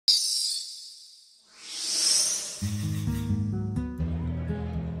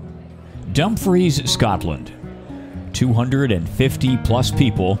Dumfries, Scotland. 250 plus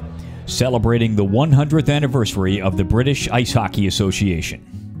people celebrating the 100th anniversary of the British Ice Hockey Association.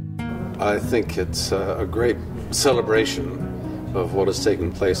 I think it's a great celebration of what has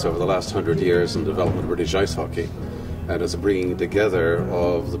taken place over the last 100 years in the development of British ice hockey, and it's a bringing together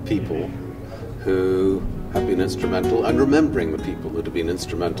of the people who have been instrumental, and remembering the people that have been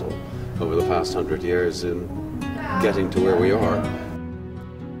instrumental over the past 100 years in getting to where we are.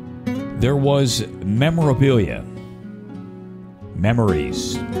 There was memorabilia,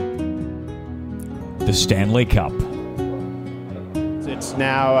 memories, the Stanley Cup. It's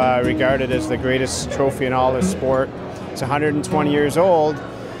now regarded as the greatest trophy in all the sport. It's 120 years old,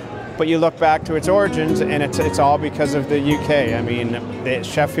 but you look back to its origins and it's all because of the UK. I mean,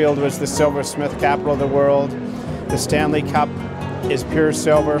 Sheffield was the silversmith capital of the world. The Stanley Cup is pure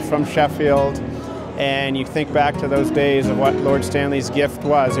silver from Sheffield. And you think back to those days of what Lord Stanley's gift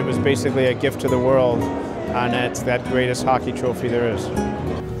was. It was basically a gift to the world, and it's that greatest hockey trophy there is.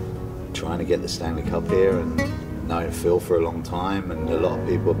 Trying to get the Stanley Cup here, and knowing Phil for a long time, and a lot of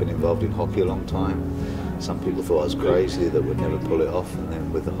people have been involved in hockey a long time. Some people thought I was crazy that we'd never pull it off, and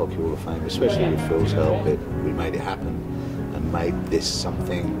then with the Hockey Hall of Fame, especially with Phil's help, we made it happen and made this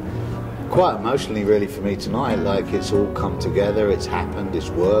something quite emotionally really for me tonight. Like, it's all come together, it's happened, it's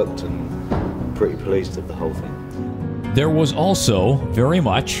worked, and pretty pleased with the whole thing. There was also very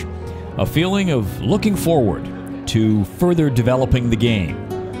much a feeling of looking forward to further developing the game,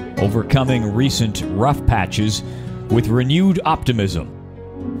 overcoming recent rough patches with renewed optimism.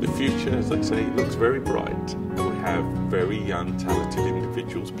 The future, as they say, looks very bright. We have very young, talented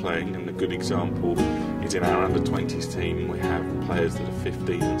individuals playing, and a good example is in our under-20s team. We have players that are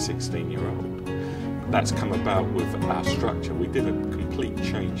 15 and 16-year-old. That's come about with our structure. We did a complete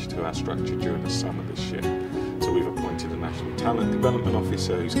change to our structure during the summer this year. So we've appointed a National Talent Development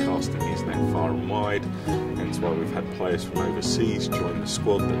Officer whose casting is now far and wide. Hence why we've had players from overseas join the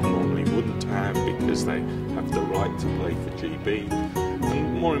squad that normally wouldn't have, because they have the right to play for GB.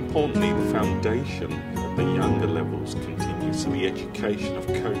 And more importantly, the foundation at the younger levels continues. So the education of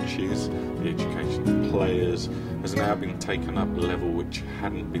coaches, the education of players has now been taken up a level which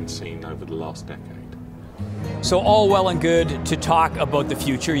hadn't been seen over the last decade. So all well and good to talk about the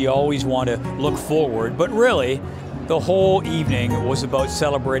future. You always want to look forward, but really the whole evening was about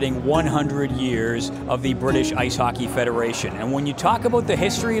celebrating 100 years of the British Ice Hockey Federation. And when you talk about the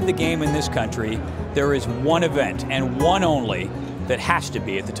history of the game in this country, there is one event, and one only, that has to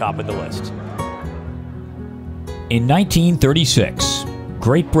be at the top of the list. In 1936,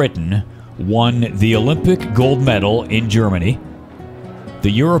 Great Britain won the Olympic gold medal in Germany,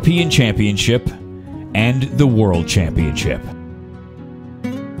 the European Championship, and the World Championship.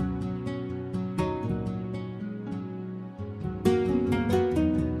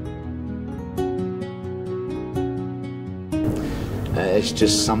 It's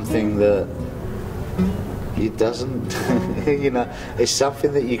just something that it doesn't, you know, it's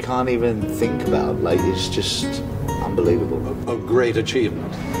something that you can't even think about. Like, it's just unbelievable. A great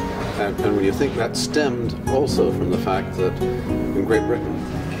achievement. And when you think that stemmed also from the fact that in Great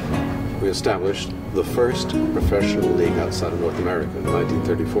Britain, we established the first professional league outside of North America in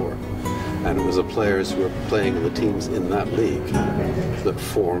 1934. And it was the players who were playing in the teams in that league that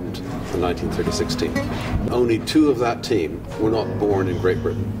formed the 1936 team. Only two of that team were not born in Great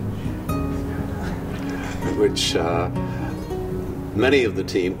Britain, which many of the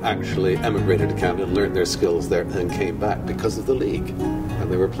team actually emigrated to Canada and learned their skills there and then came back because of the league.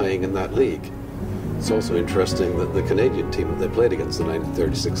 And they were playing in that league. It's also interesting that the Canadian team that they played against in the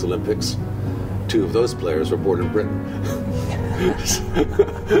 1936 Olympics, two of those players were born in Britain.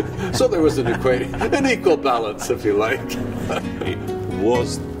 So there was an equal balance, if you like. It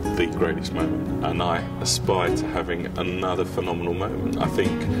was the greatest moment, and I aspire to having another phenomenal moment. I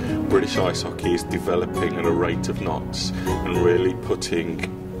think British ice hockey is developing at a rate of knots and really putting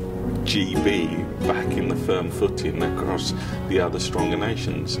GB back in the firm footing across the other stronger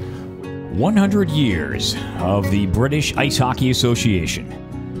nations. 100 years of the British Ice Hockey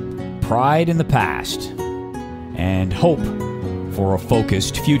Association. Pride in the past and hope for a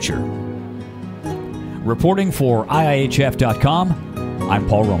focused future. Reporting for IIHF.com, I'm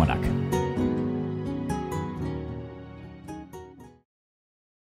Paul Romanuk.